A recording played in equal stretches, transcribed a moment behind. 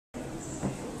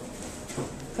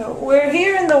So we're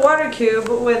here in the water cube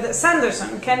with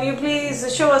Sanderson. Can you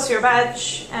please show us your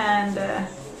badge and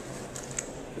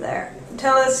there.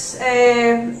 Tell us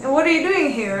what are you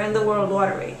doing here in the World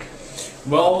Water Week?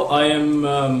 Well, I am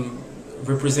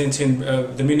representing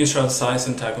the Ministry of Science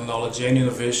and Technology and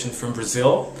Innovation from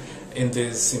Brazil in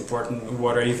this important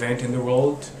water event in the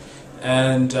world,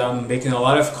 and making a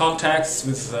lot of contacts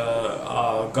with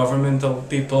governmental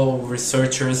people,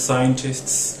 researchers,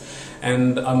 scientists,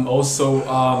 and I'm also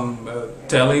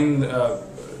telling the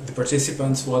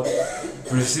participants what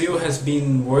Brazil has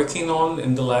been working on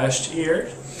in the last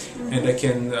year. And I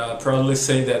can proudly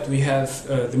say that we have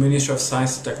the Ministry of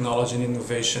Science, Technology and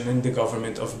Innovation and the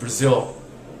government of Brazil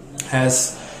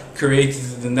has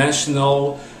created the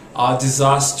National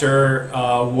Disaster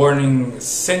Warning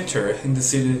Center in the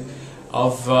city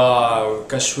of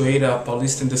Cachoeira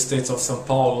Paulista in the state of São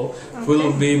Paulo. Okay.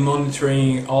 Will be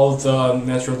monitoring all the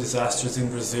natural disasters in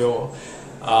Brazil,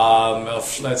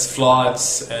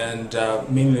 floods and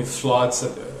mainly floods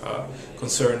that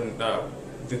concern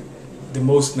the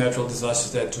most natural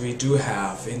disasters that we do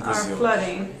have in Brazil.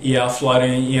 Flooding. Yeah,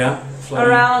 flooding.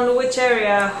 Around which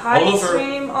area? High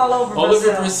stream, all over Brazil? All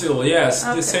over Brazil, yes.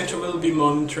 Okay. The center will be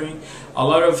monitoring. A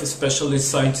lot of especially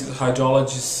scientists,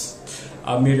 hydrologists,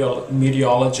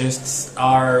 meteorologists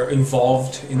are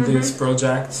involved in this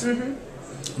project,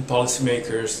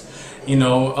 policymakers. You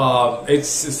know,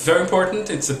 it's very important.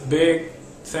 It's a big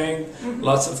thing.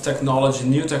 Lots of technology,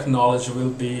 new technology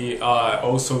will be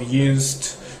also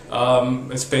used.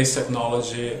 Space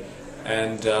technology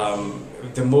and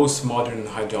the most modern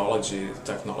hydrology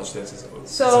technology that is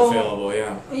available.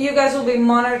 Yeah. You guys will be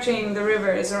monitoring the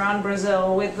rivers around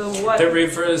Brazil with the what? The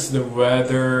rivers, the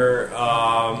weather,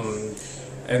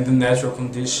 and the natural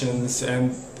conditions,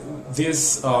 and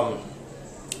this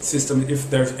system. If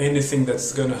there's anything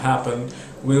that's going to happen,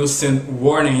 we'll send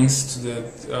warnings to the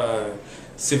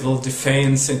civil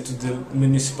defense and to the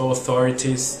municipal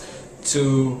authorities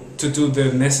to do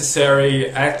the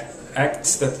necessary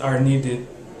acts that are needed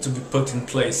to be put in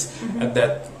place at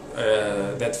that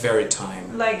very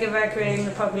time. Like evacuating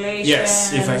the population?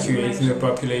 Yes, evacuating the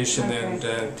population and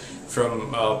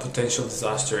from potential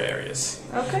disaster areas.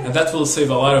 Okay. And that will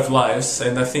save a lot of lives,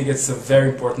 and I think it's a very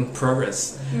important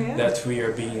progress that we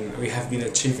have been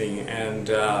achieving. And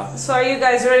so are you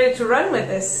guys ready to run with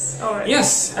this already?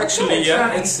 Yes, actually,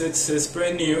 it's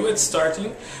brand new. It's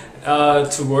starting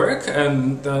to work,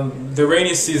 and the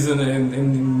rainy season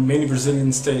in many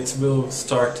Brazilian states will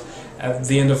start at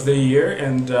the end of the year,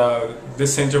 and the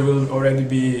center will already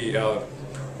be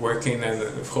working, and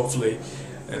hopefully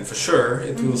and for sure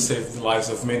it will save the lives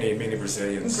of many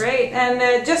Brazilians. Great. And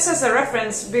just as a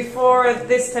reference, before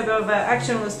this type of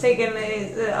action was taken,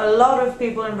 a lot of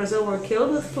people in Brazil were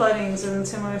killed with floodings and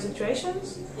similar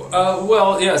situations?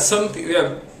 Well, yeah,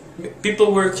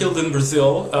 people were killed in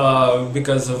Brazil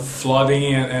because of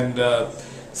flooding and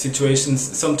situations.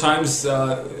 Sometimes,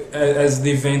 as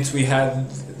the event we had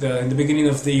in the beginning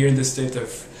of the year in the state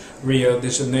of Rio de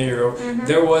Janeiro,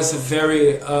 there was a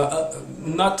very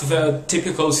not the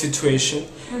typical situation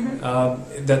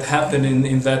that happened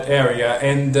in that area,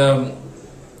 and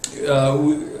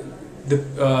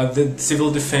the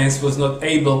civil defense was not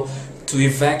able to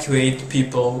evacuate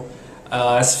people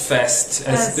as fast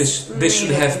as they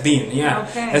should have been. Yeah,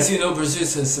 as you know, Brazil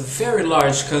is a very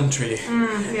large country,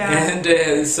 and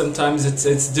sometimes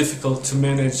it's difficult to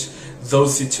manage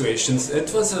those situations.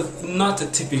 It was not a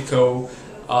typical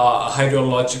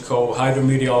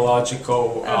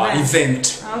hydrometeorological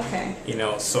event. Okay. You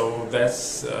know, so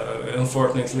that's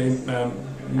unfortunately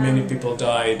many people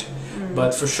died,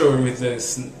 but for sure with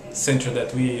this center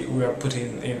that we are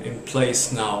putting in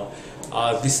place now,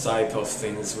 this type of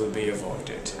things will be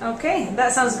avoided. Okay,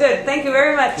 that sounds good. Thank you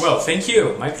very much. Well, thank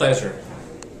you. My pleasure.